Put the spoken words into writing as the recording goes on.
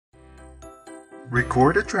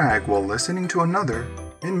Record a track while listening to another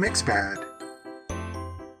in MixPad.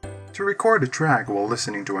 To record a track while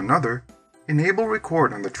listening to another, enable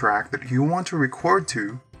record on the track that you want to record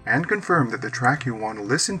to and confirm that the track you want to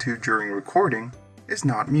listen to during recording is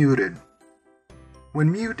not muted.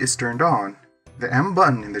 When mute is turned on, the M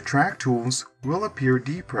button in the track tools will appear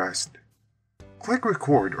depressed. Click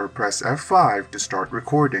record or press F5 to start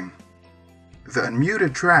recording. The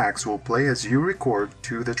unmuted tracks will play as you record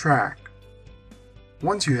to the track.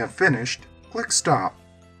 Once you have finished, click stop.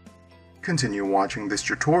 Continue watching this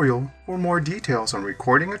tutorial for more details on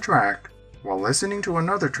recording a track while listening to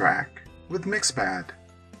another track with MixPad.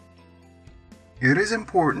 It is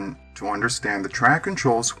important to understand the track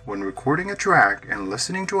controls when recording a track and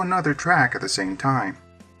listening to another track at the same time.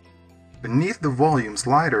 Beneath the volume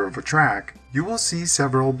slider of a track, you will see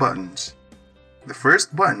several buttons. The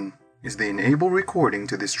first button is the Enable Recording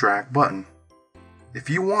to this track button. If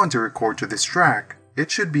you want to record to this track, it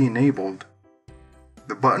should be enabled.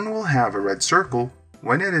 The button will have a red circle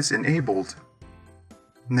when it is enabled.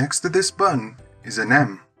 Next to this button is an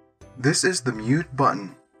M. This is the mute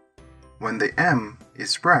button. When the M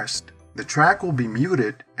is pressed, the track will be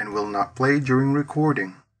muted and will not play during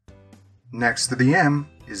recording. Next to the M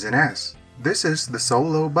is an S. This is the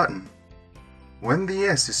solo button. When the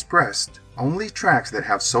S is pressed, only tracks that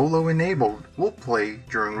have solo enabled will play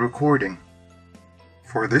during recording.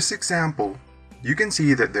 For this example, you can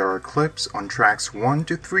see that there are clips on tracks 1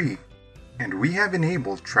 to 3, and we have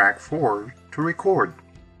enabled track 4 to record.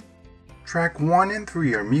 Track 1 and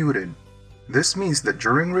 3 are muted. This means that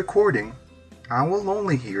during recording, I will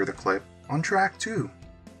only hear the clip on track 2.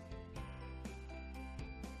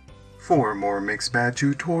 For more MixPad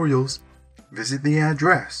tutorials, visit the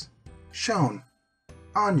address shown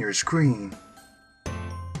on your screen.